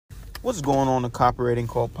What's going on, the Copywriting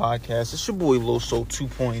Call podcast? It's your boy Loso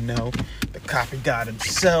 2.0, the copy god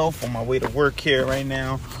himself, on my way to work here right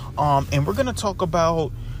now. And we're gonna talk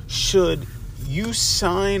about, should you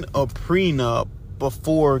sign a prenup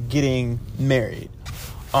before getting married?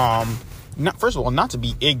 First of all, not to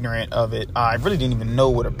be ignorant of it, I really didn't even know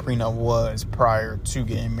what a prenup was prior to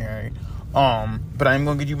getting married. But I'm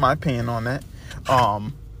gonna give you my opinion on that.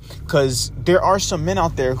 Because there are some men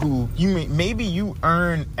out there who maybe you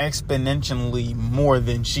earn exponentially more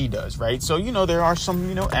than she does, right? So, there are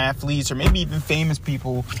some, athletes or maybe even famous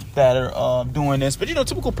people that are doing this. But,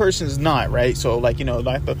 typical person is not, right? So, if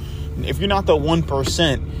you're not the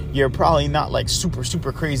 1%, you're probably not like super,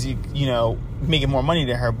 super crazy, making more money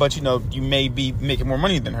than her. But, you may be making more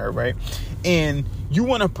money than her, right? And you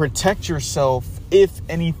want to protect yourself if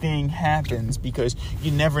anything happens, because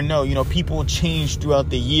you never know. People change throughout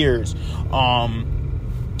the years, and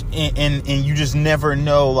you just never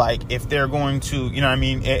know, like, if they're going to,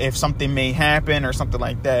 if something may happen or something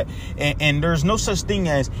like that. And there's no such thing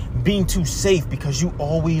as being too safe, because you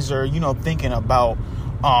always are, thinking about,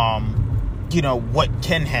 what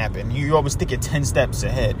can happen. You're always thinking 10 steps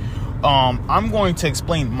ahead. I'm going to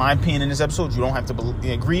explain my opinion in this episode. You don't have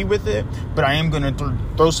to agree with it, but I am going to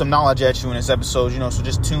throw some knowledge at you in this episode, so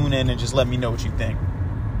just tune in and just let me know what you think.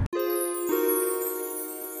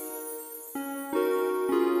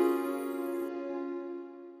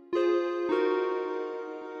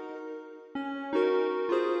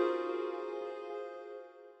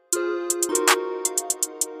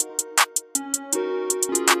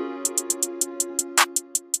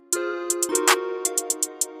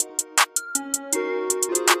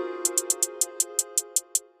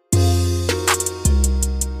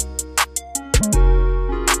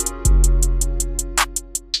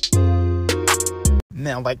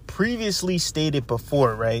 Now, like previously stated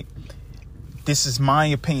before, right? This is my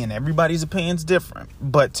opinion. Everybody's opinion is different.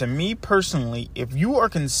 But to me personally, if you are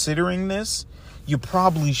considering this, you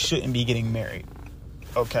probably shouldn't be getting married.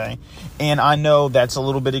 Okay? And I know that's a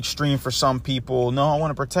little bit extreme for some people. No, I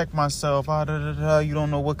want to protect myself. You don't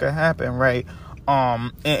know what could happen, right?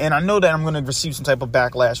 And I know that I'm going to receive some type of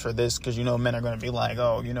backlash for this, because, men are going to be like,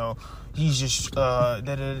 oh, he's just,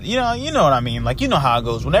 you know what I mean? Like, how it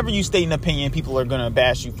goes. Whenever you state an opinion, people are going to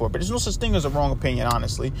bash you for it. But there's no such thing as a wrong opinion,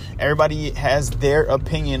 honestly. Everybody has their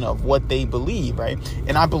opinion of what they believe, right?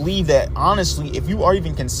 And I believe that, honestly, if you are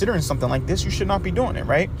even considering something like this, you should not be doing it,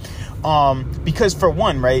 right? Because for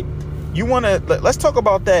one, right, let's talk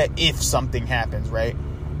about that if something happens, right?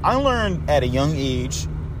 I learned at a young age,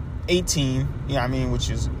 18, which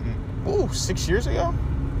is 6 years ago.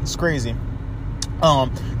 It's crazy.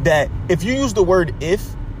 That if you use the word if,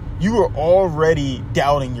 you are already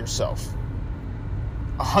doubting yourself.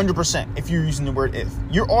 100%. If you're using the word if,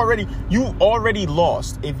 you already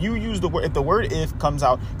lost. If you use if the word if comes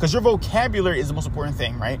out, because your vocabulary is the most important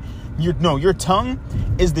thing, right? Your tongue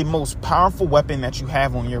is the most powerful weapon that you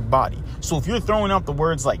have on your body. So if you're throwing out the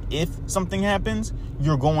words like if something happens,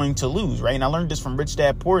 you're going to lose, right? And I learned this from Rich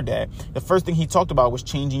Dad, Poor Dad. The first thing he talked about was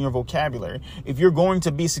changing your vocabulary. If you're going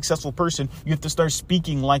to be a successful person, you have to start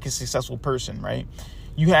speaking like a successful person, right?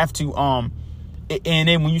 You have to, and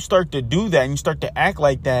then when you start to do that and you start to act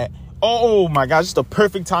like that, oh my gosh, it's the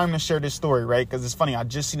perfect time to share this story, right? Because it's funny. I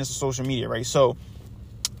just seen this on social media, right? So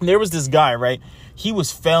there was this guy, right? He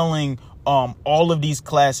was failing all of these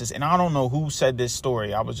classes, and I don't know who said this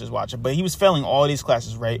story. I was just watching, but he was failing all these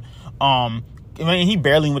classes, right? He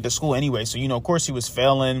barely went to school anyway, so of course he was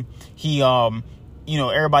failing. He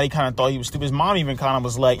everybody kind of thought he was stupid. His mom even kind of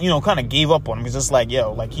was like, kind of gave up on him. He's just like,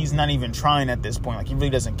 he's not even trying at this point. Like, he really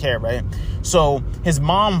doesn't care, right? So his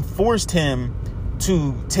mom forced him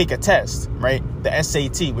to take a test, right? The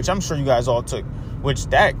SAT, which I'm sure you guys all took, which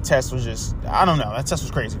that test was just, I don't know. That test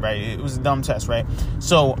was crazy, right? It was a dumb test, right?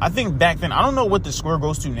 So I think back then, I don't know what the score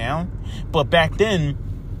goes to now, but back then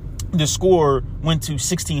the score went to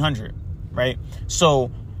 1,600, right?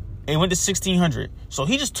 So it went to 1,600. So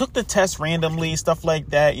he just took the test randomly, stuff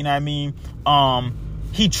like that.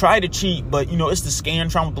 He tried to cheat, but it's the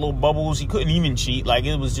Scantron with the little bubbles. He couldn't even cheat. Like,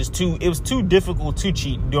 it was too difficult to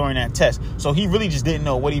cheat during that test. So he really just didn't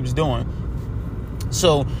know what he was doing.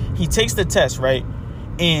 So he takes the test, right?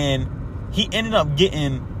 And he ended up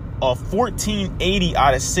getting a 1480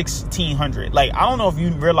 out of 1,600. Like, I don't know if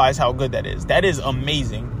you realize how good that is. That is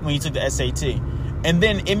amazing when he took the SAT. And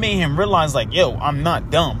then it made him realize, like, I'm not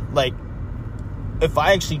dumb. Like, if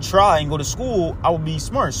I actually try and go to school, I will be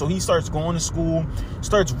smart. So he starts going to school,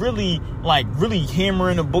 starts really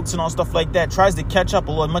hammering the books and all stuff like that, tries to catch up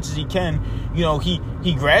as much as he can.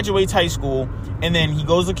 He graduates high school, and then he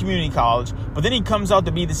goes to community college, but then he comes out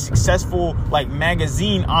to be the successful, like,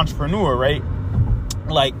 magazine entrepreneur, right?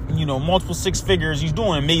 Like, you know, multiple six figures. He's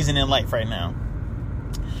doing amazing in life right now.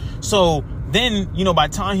 So then, you know, by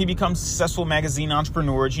the time he becomes a successful magazine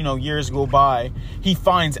entrepreneur, you know, years go by, he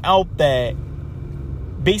finds out that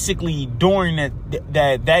basically during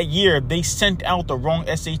that year, they sent out the wrong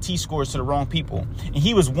SAT scores to the wrong people. And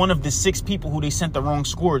he was one of the 6 people who they sent the wrong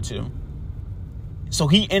score to. So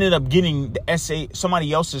he ended up getting the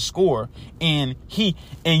somebody else's score, and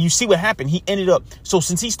you see what happened. He ended up, so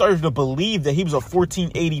since he started to believe that he was a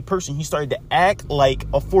 1480 person, he started to act like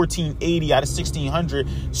a 1480 out of 1600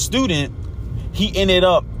 student. He ended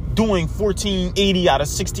up doing 1480 out of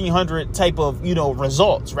 1600 type of, you know,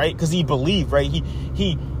 results, right? Because he believed, right?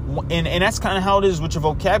 And that's kind of how it is with your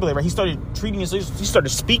vocabulary, right? He started he started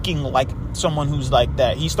speaking like someone who's like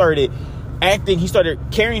that. He started acting, he started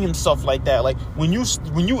carrying himself like that. Like when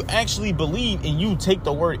you actually believe and you take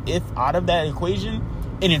the word if out of that equation,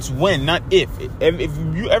 and it's when, not if. If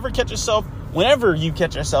you ever catch yourself, whenever you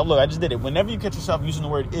catch yourself, look, I just did it. Whenever you catch yourself using the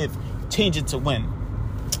word if, change it to when.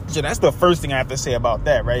 So that's the first thing I have to say about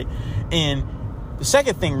that, right? And the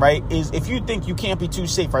second thing, right, is if you think you can't be too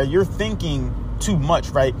safe, right, you're thinking too much,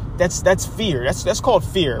 right? That's fear. That's called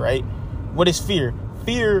fear, right? What is fear?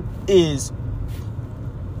 Fear is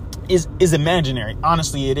imaginary.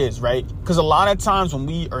 Honestly, it is, right? Because a lot of times when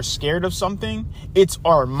we are scared of something, it's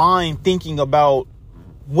our mind thinking about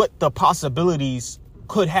what the possibilities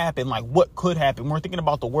could happen, like what could happen. We're thinking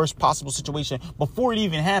about the worst possible situation before it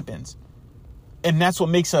even happens. And that's what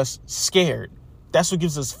makes us scared. That's what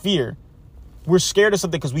gives us fear. We're scared of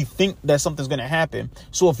something because we think that something's going to happen.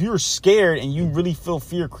 So if you're scared and you really feel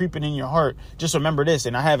fear creeping in your heart, just remember this,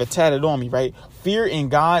 and I have it tatted on me, right? Fear and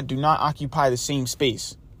God do not occupy the same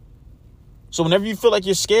space. So whenever you feel like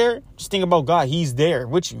you're scared, just think about God. He's there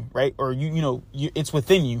with you, right? Or it's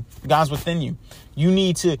within you. God's within you.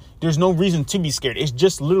 There's no reason to be scared. It's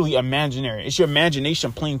just literally imaginary. It's your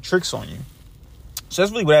imagination playing tricks on you. So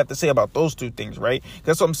that's really what I have to say about those two things, right?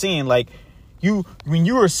 That's what I'm saying. Like, when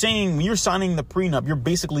you're signing the prenup, you're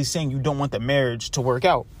basically saying you don't want the marriage to work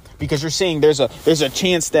out, because you're saying there's a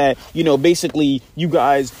chance that, you know, basically you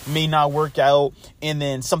guys may not work out, and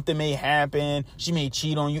then something may happen. She may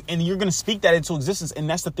cheat on you, and you're going to speak that into existence. And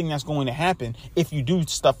that's the thing that's going to happen if you do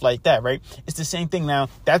stuff like that, right? It's the same thing now.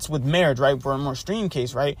 That's with marriage, right? For a more extreme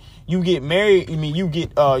case, right? You get married. I mean, you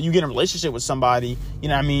get in a relationship with somebody, you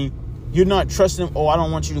know what I mean? You're not trusting them. Oh, I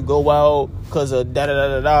don't want you to go out because of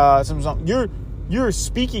da-da-da-da-da. Something. You're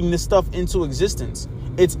speaking this stuff into existence.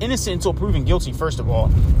 It's innocent until proven guilty, first of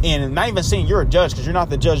all. And not even saying you're a judge, because you're not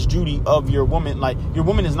the Judge Judy of your woman. Like, your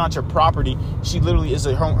woman is not your property. She literally is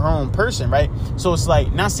her own person, right? So it's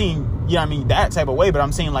like, not saying, you know what I mean, that type of way, but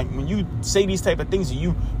I'm saying, like, when you say these type of things, and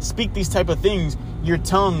you speak these type of things, you're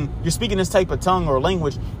speaking this type of tongue or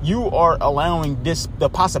language, you are allowing the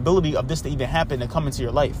possibility of this to even happen to come into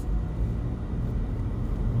your life.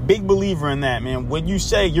 Big believer in that, man. When you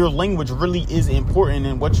say your language really is important,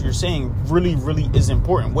 and what you're saying really, really is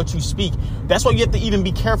important, what you speak, that's why you have to even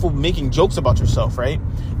be careful making jokes about yourself, right?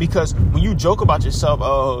 Because when you joke about yourself,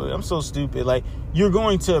 oh, I'm so stupid, like, you're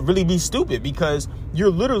going to really be stupid, because you're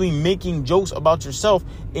literally making jokes about yourself.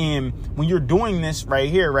 And when you're doing this right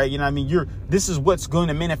here, right, you know what I mean, this is what's going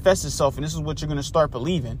to manifest itself, and this is what you're going to start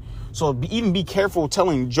believing. So even be careful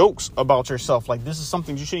telling jokes about yourself. Like, this is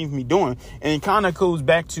something you shouldn't even be doing. And it kind of goes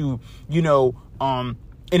back to, you know, and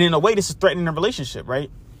in a way, this is threatening a relationship, right?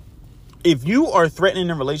 If you are threatening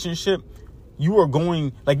a relationship, you are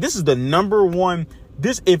going, like, this is the number one,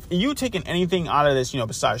 if you taking anything out of this, you know,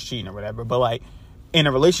 besides cheating or whatever, but like in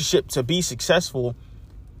a relationship, to be successful,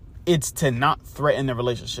 it's to not threaten the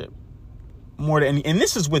relationship more than any. And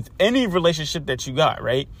this is with any relationship that you got,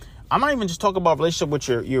 right? I'm not even just talking about relationship with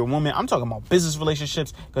your woman. I'm talking about business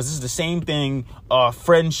relationships, because this is the same thing.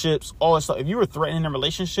 Friendships, all that stuff. If you were threatening a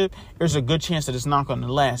relationship, there's a good chance that it's not going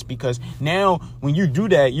to last, because now when you do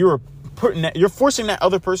that, you're forcing that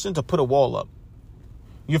other person to put a wall up.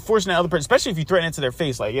 You're forcing that other person, especially if you threaten it to their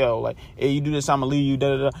face, like, yo, like, hey, you do this, I'm gonna leave you,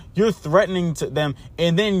 da da da. You're threatening to them,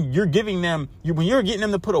 and then you're giving them, when you're getting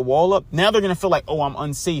them to put a wall up, now they're gonna feel like, oh, I'm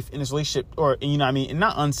unsafe in this relationship, or, you know what I mean? And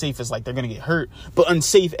not unsafe as like they're gonna get hurt, but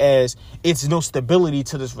unsafe as it's no stability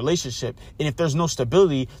to this relationship. And if there's no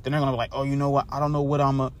stability, then they're gonna be like, oh, you know what? I don't know what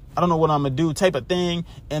I'm gonna do, type of thing.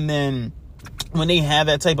 And then when they have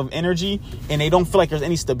that type of energy and they don't feel like there's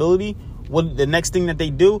any stability, what the next thing that they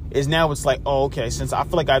do is, now it's like, oh, okay, since I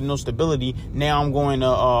feel like I have no stability, now I'm going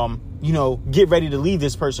to, get ready to leave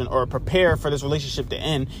this person, or prepare for this relationship to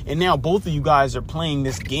end. And now both of you guys are playing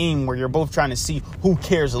this game where you're both trying to see who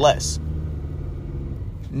cares less.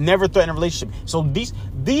 never threaten a relationship. So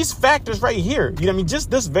these factors right here, you know what I mean? Just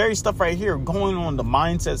this very stuff right here, going on the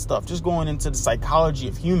mindset stuff, just going into the psychology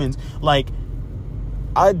of humans. Like,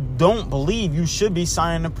 I don't believe you should be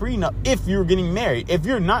signing a prenup if you're getting married. If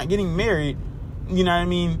you're not getting married, you know what I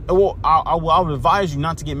mean? Well, I would advise you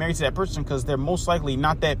not to get married to that person, because they're most likely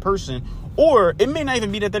not that person. Or it may not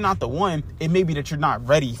even be that they're not the one. It may be that you're not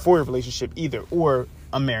ready for a relationship either, or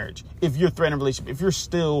a marriage. If you're threatening a relationship, if you're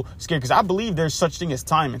still scared, because I believe there's such thing as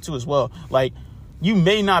timing too as well. Like, you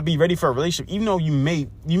may not be ready for a relationship, even though you may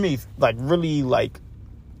like really like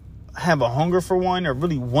have a hunger for one, or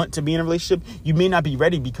really want to be in a relationship. You may not be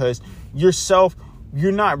ready because you're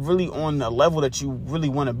not really on the level that you really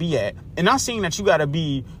want to be at. And not saying that you got to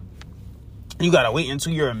wait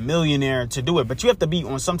until you're a millionaire to do it, but you have to be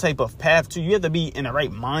on some type of path too. You have to be in the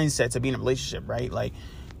right mindset to be in a relationship, right? Like,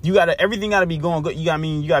 everything got to be going good. You got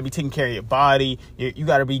to be taking care of your body. You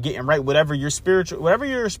got to be getting right, whatever your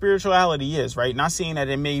spirituality is, right? Not saying that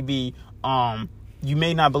it may be, you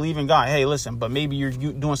may not believe in God. Hey, listen, but maybe you're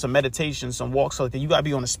doing some meditation, some walks like that. You got to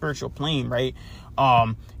be on a spiritual plane, right?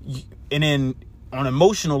 And then on an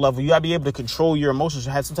emotional level, you got to be able to control your emotions,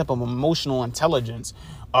 have some type of emotional intelligence.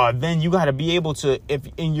 Then you got to be able to,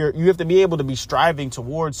 you have to be able to be striving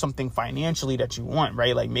towards something financially that you want,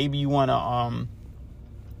 right? Like, maybe you want to,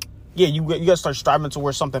 you got to start striving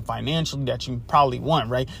towards something financially that you probably want,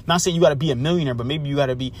 right? Not saying you got to be a millionaire, but maybe you got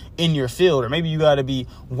to be in your field, or maybe you got to be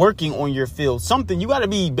working on your field. Something, you got to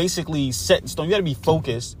be basically set in stone. You got to be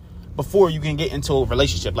focused before you can get into a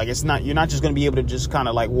relationship. Like, you're not just going to be able to just kind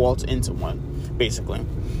of like waltz into one, basically.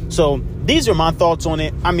 So these are my thoughts on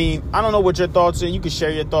it. I mean, I don't know what your thoughts are. You can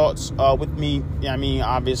share your thoughts with me. I mean,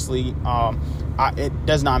 obviously, it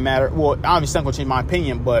does not matter. Well, obviously, I'm going to change my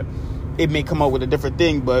opinion, but it may come up with a different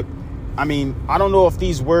thing. But I mean, I don't know if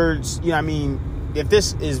these words, you know what I mean, if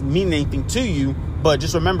this is meaning anything to you, but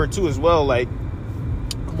just remember too as well, like,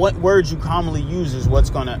 what words you commonly use is what's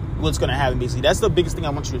gonna happen, basically. That's the biggest thing I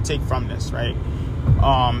want you to take from this, right?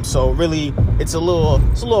 So really, it's a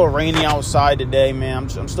little rainy outside today, man.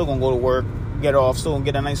 I'm still gonna go to work, get off, still gonna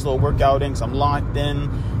get a nice little workout in, because I'm locked in.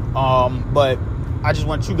 But I just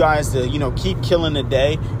want you guys to, keep killing the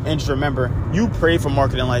day, and just remember, you pray for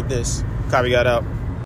marketing like this. Copy, got out.